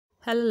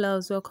Hello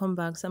loves, welcome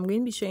back. So I'm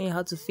going to be showing you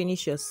how to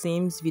finish your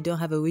seams if you don't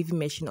have a weaving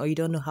machine or you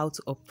don't know how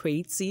to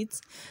operate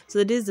it.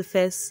 So this is the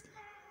first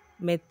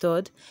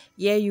method.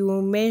 Here you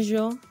will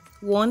measure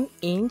 1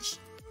 inch.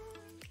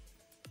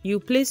 You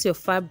place your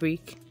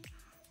fabric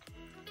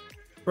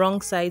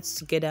wrong sides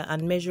together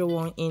and measure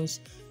 1 inch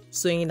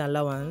sewing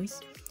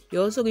allowance.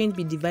 You're also going to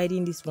be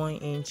dividing this 1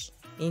 inch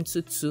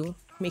into 2,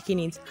 making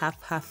it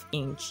half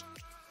inch.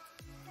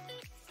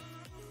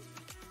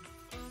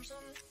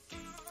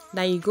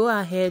 Now you go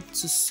ahead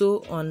to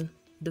sew on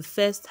the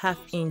first half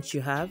inch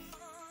you have.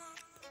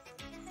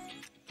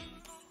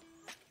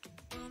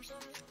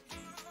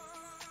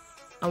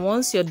 And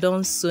once you're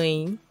done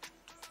sewing,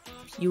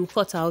 you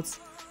cut out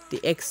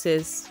the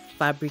excess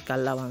fabric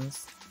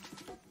allowance.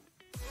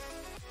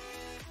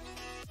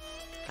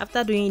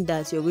 After doing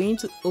that, you're going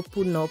to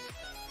open up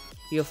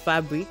your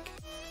fabric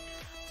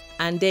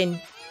and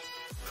then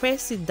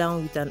press it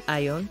down with an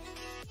iron,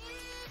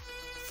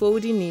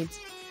 folding it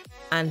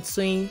and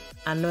sewing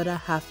another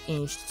half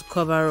inch to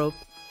cover up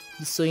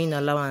the sewing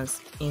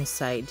allowance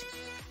inside.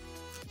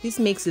 This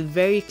makes a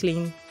very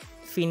clean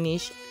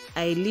finish.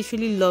 I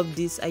literally love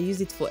this. I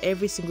use it for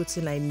every single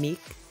thing I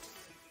make,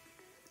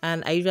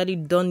 and I usually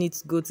don't need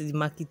to go to the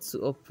market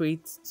to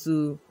operate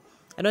to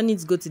I don't need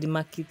to go to the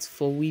market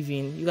for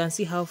weaving. You can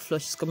see how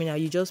flush is coming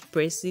out. You just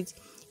press it.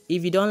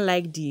 If you don't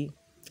like the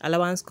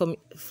allowance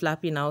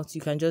flapping out, you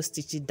can just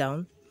stitch it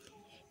down.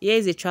 Here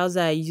is a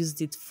trouser I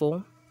used it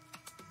for,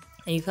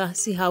 and you can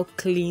see how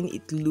clean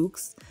it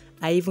looks.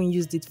 I even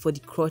used it for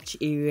the crotch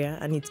area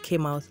and it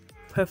came out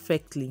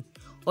perfectly.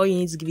 All you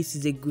need to give it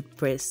is a good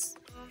press.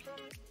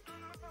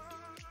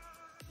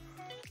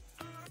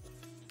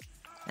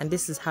 And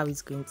this is how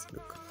it's going to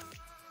look.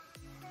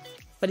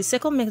 For the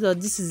second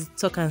method, this is the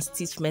tuck and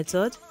stitch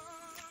method.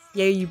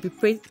 Here you'll be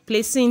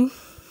placing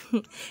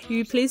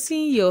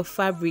your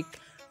fabric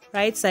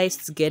right sides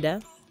together,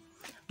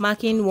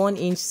 marking 1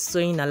 inch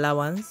sewing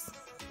allowance.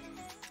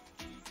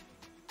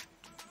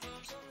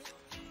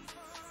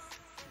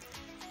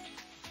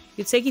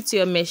 You take it to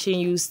your machine,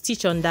 you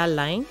stitch on that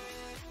line.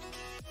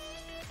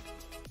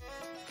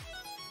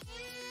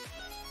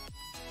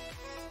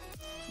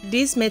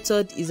 This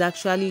method is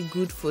actually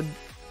good for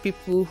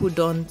people who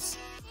don't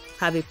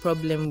have a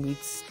problem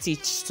with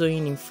stitch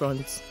sewing in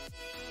front.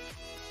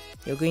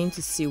 You're going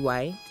to see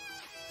why.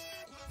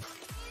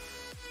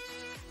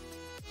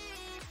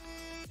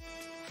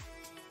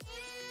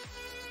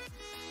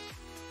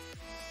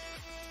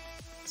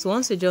 So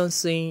once you're done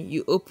sewing,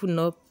 you open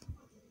up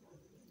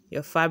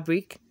your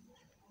fabric.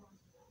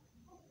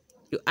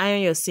 You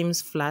iron your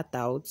seams flat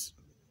out.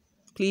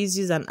 Please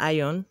use an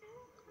iron.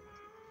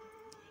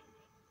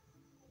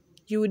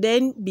 You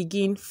then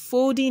begin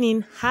folding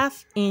in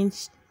half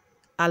inch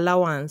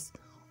allowance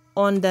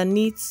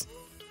underneath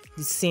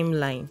the seam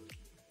line.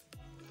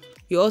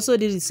 You also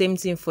do the same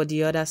thing for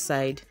the other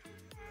side.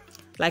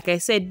 Like I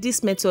said,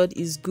 this method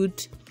is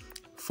good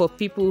for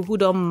people who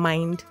don't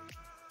mind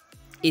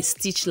a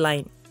stitch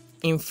line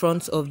in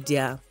front of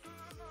their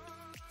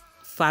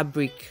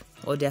fabric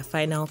or their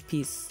final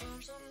piece.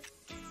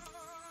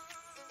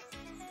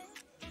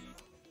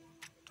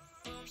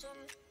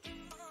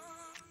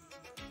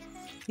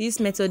 This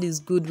method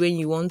is good when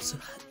you want to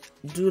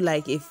do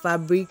like a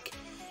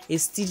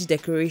stitch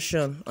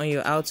decoration on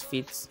your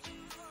outfit.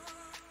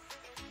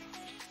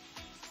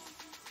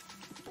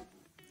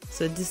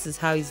 So this is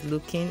how it's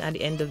looking at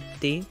the end of the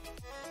day.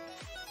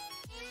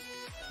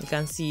 You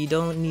can see you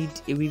don't need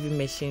a weaving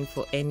machine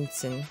for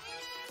anything.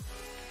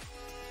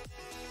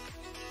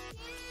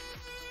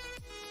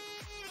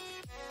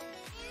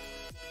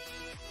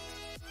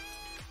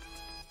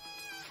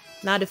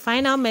 Now the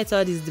final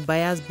method is the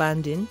bias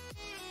banding.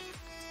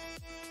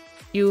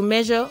 You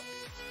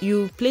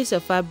place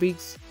your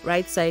fabrics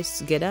right sides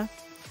together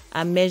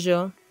and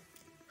measure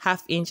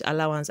half inch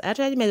allowance. I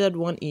actually measured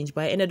 1 inch,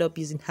 but I ended up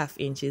using half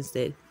inch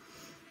instead.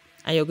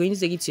 And you're going to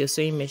take it to your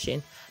sewing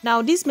machine.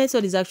 Now this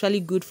method is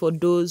actually good for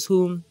those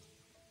who,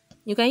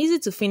 you can use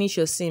it to finish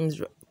your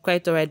seams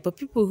quite alright, but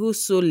people who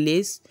sew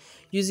lace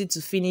use it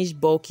to finish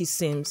bulky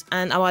seams.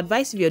 And our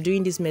advice, if you're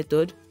doing this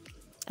method,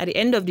 at the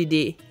end of the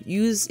day,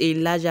 use a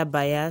larger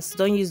bias.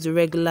 Don't use the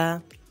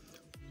regular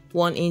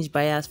 1 inch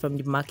bias from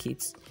the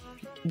market.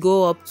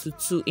 Go up to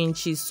 2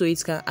 inches so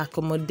it can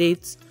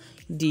accommodate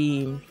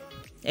the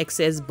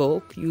excess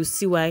bulk. You'll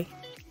see why.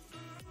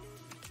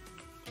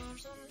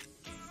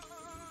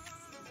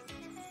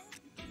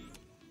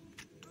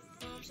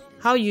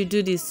 How you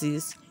do this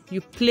is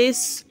you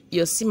place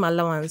your seam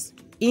allowance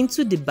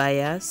into the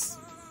bias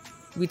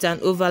with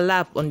an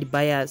overlap on the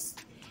bias.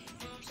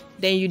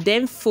 Then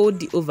you fold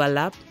the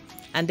overlap,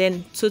 and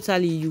then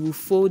totally you will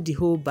fold the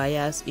whole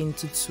bias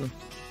into 2.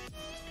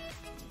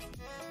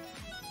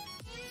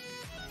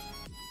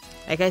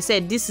 Like I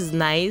said, this is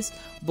nice,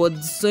 but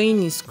the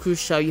sewing is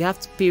crucial. You have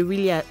to pay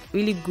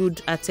really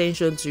good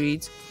attention to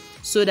it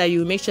so that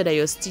you make sure that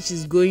your stitch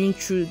is going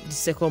through the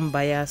second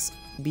bias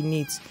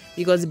beneath,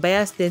 because the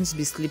bias tends to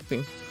be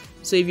slipping.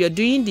 So if you're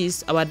doing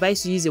this, I would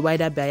advise you use a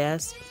wider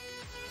bias,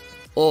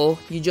 or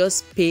you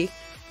just pay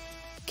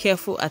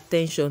careful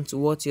attention to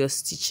what you're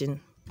stitching.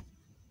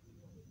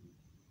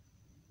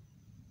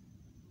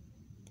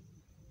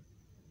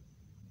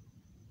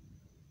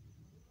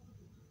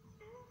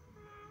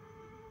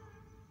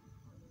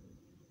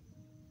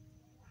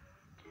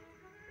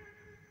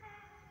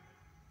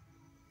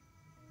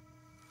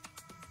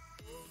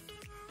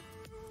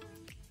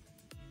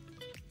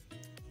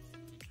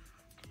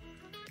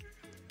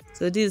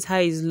 So this is how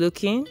it's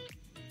looking.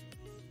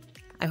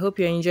 I hope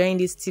you're enjoying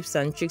these tips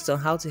and tricks on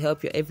how to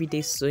help your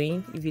everyday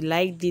sewing. If you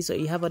like this or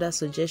you have other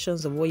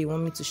suggestions of what you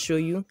want me to show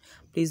you,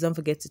 please don't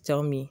forget to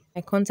tell me.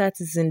 My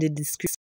contact is in the description.